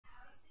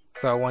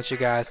So I want you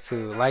guys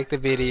to like the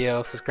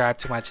video, subscribe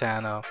to my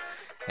channel,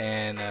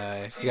 and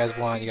if you guys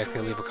want, you guys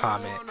can leave a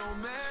comment.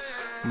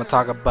 I'm gonna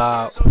talk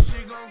about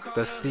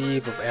the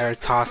Sieve of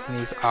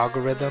Eratosthenes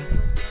algorithm.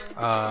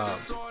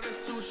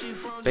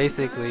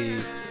 Basically,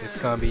 it's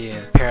gonna be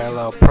in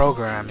parallel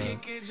programming,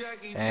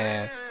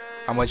 and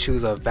I'm gonna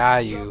choose a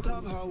value,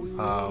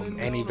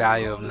 any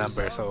value of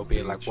number, so it'll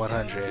be like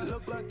 100.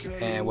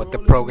 And what the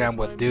program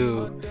will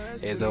do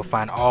is it'll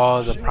find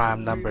all the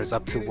prime numbers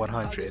up to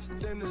 100.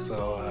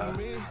 So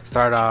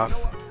start off,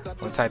 I'm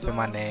gonna type in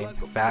my name,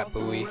 Fat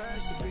Buoy.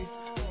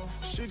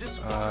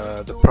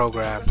 The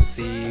program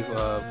Sieve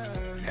of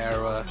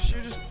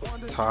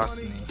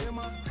Eratosthenes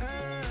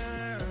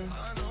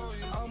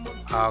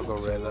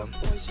algorithm.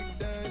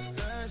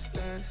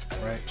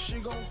 Right.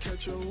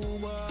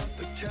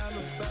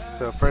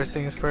 So first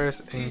things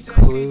first,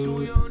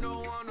 include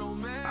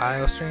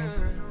IO stream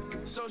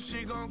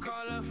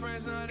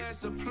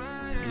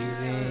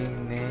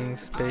using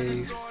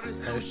namespace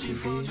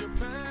std.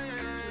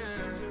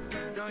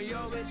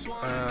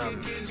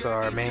 So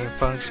our main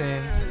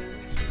function,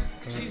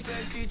 int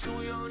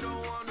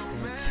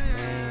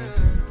main,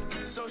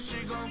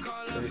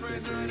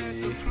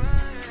 basically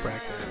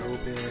bracket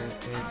open,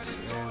 int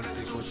n is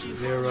equal to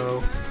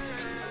 0.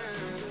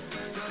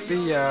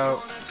 See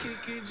out,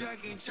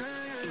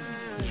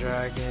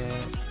 dragon,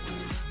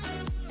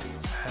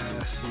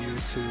 ask you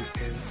to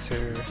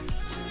enter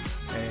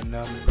a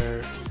number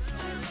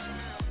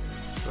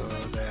so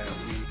that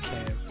we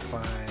can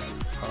find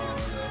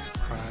all the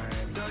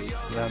prime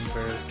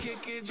numbers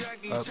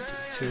up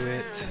to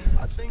it.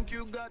 I think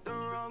you got the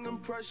wrong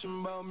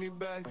impression about me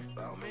back.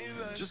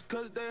 Just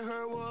cause they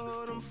heard what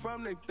hood I'm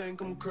from, they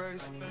think I'm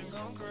crazy.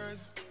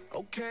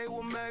 Okay,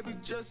 well maybe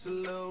just a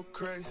little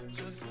crazy.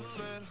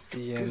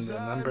 See in the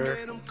number,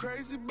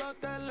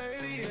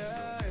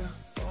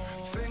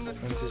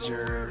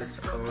 integer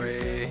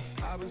array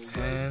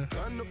 10,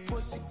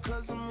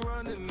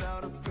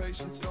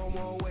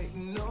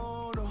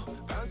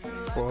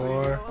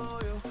 4,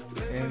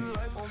 int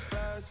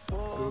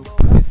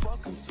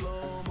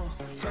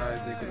I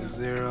is equal to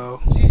 0.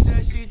 She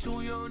said she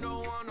too young,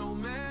 don't want no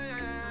man.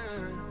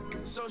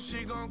 So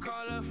she gon'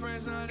 call her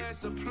friends, now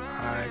that's a plan.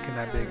 I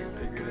cannot be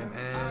bigger than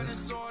n. I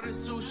just ordered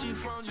sushi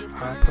from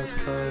Japan. I plus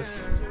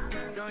plus.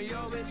 Now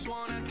yo bitch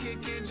wanna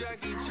kick it,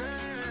 Jackie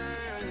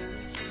Chan.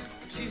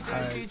 She I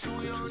said she is too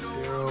equal young, to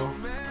don't 0. want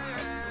no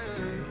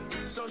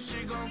man. So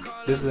she gon'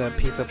 call This is a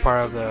piece of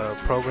part of the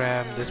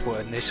program. This will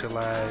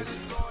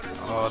initialize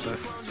all the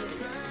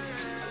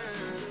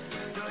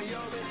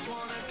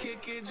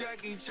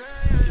Jackie Chan.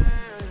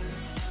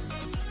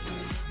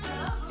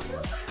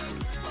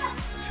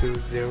 2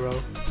 0.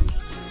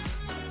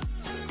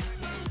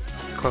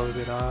 Close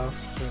it off.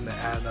 We're gonna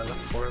add another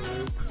for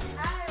loop.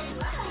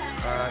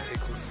 I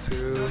equals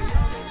 2.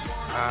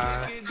 I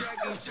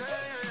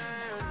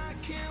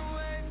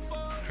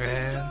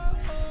and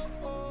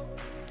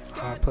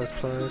I plus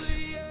plus.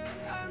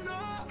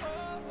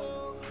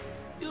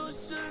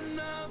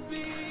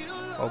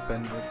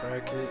 Open the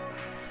bracket.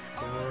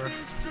 4.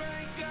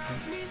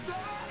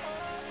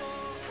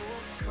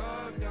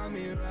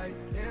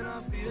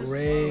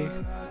 Array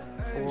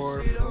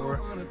 4 4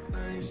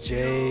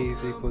 j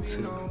is equal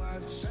to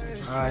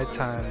I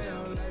times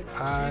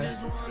I.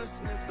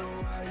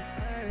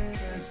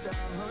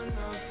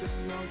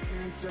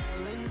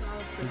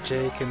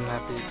 J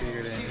cannot be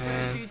bigger than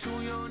n,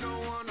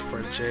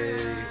 for j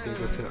is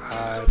equal to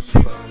I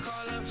plus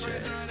j.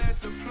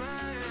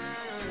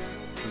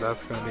 So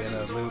that's going to be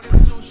another loop.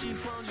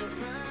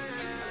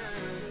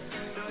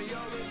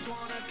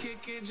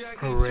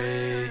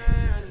 Array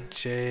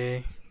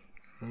j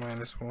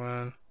minus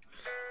 1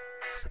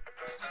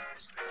 is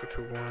equal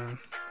to 1.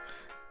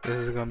 This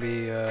is going to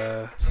be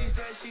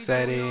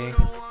setting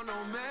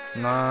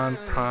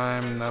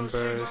non-prime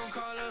numbers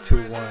to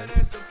 1.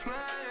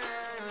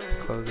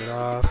 Close it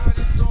off.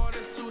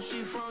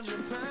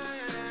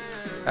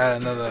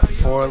 Add another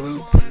for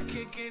loop.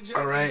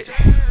 Alright,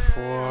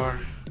 for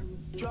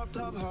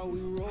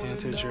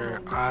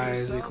integer I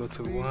is equal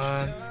to 1.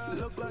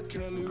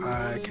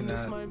 I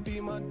cannot be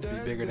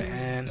bigger than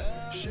n.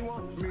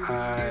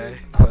 I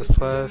plus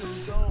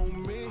plus.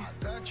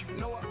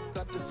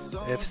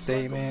 If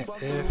statement,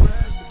 if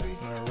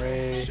an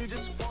array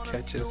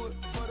catches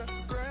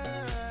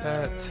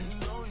that,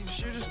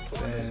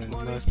 then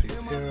must be 0.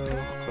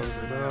 Close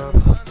it off.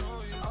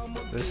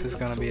 This is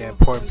going to be an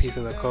important piece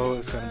of the code.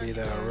 It's going to be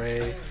the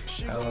array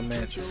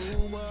elements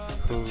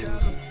whose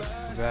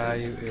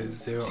value is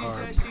 0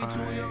 are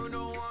prime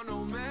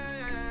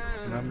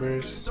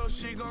numbers. So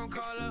she gon'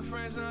 call her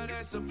friends, now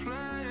that's a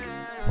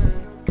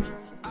plan.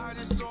 I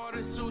just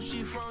ordered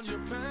sushi from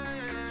Japan.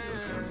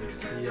 It's going to be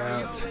C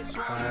out,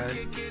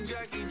 I.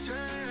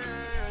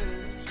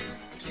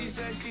 She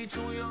said she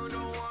too young,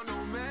 don't want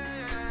no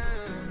man.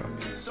 It's going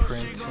to be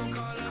printing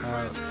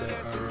out the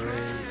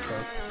array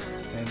of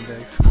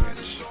index,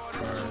 which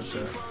are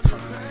the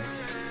prime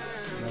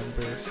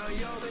numbers.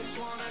 Yo, bitch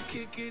wanna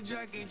kick it,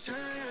 Jackie Chan.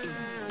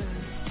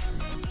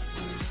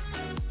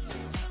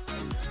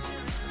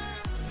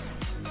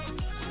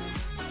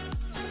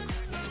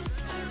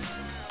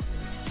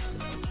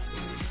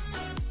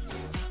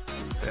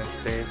 Then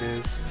save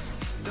this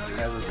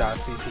as a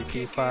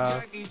 .cpp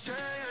file.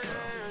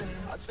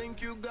 I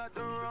think you got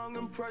the wrong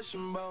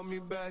impression about me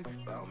back.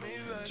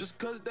 Just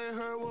cause they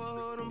heard what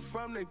hood I'm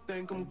from, they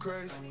think I'm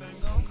crazy.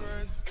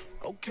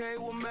 Okay,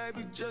 well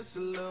maybe just a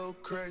little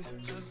crazy.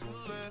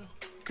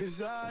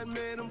 Cause I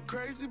admit I'm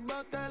crazy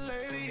about that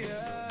lady,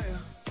 yeah.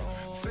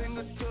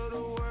 Finger to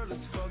the world,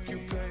 let's fuck you,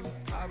 baby.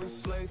 I've been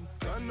slaving,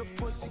 gun the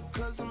pussy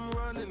cause I'm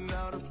running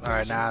out of.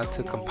 Alright, now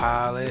to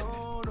compile it.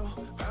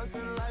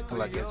 Feel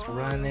like it's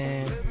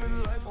running.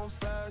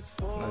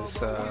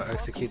 Let's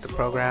execute the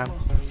program.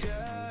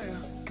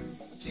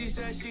 Let's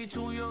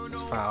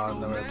file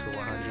number to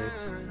 100.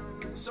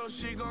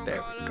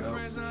 There we go.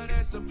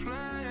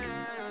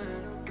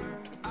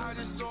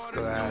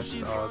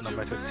 Let's all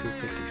number to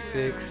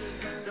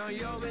 256.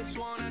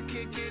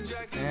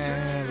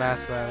 And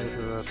last value is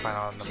the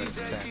final number to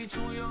 10.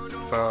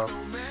 So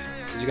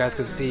as you guys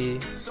can see,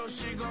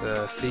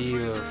 the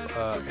Sieve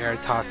of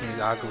Eratosthenes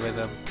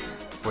algorithm,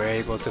 we're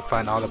able to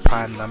find all the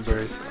prime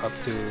numbers up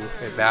to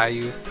a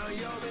value,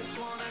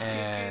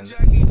 and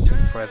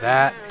for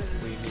that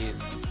we need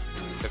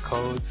the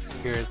codes.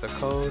 Here's the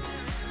code,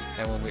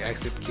 and when we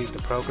execute the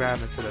program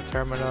into the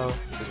terminal,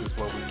 this is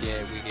what we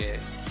get.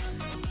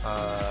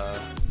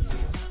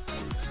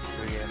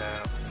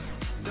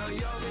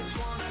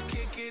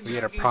 We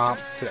get a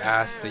prompt to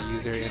ask the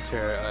user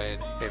enter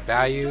a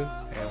value,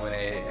 and when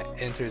it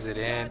enters it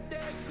in,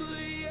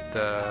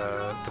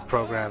 the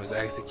program is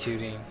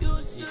executing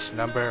each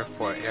number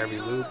for every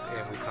loop,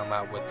 and we come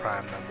out with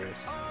prime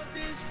numbers.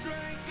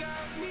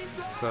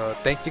 So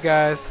thank you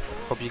guys,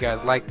 hope you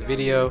guys liked the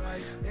video.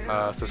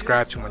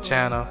 Subscribe to my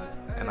channel,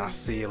 and I'll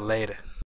see you later.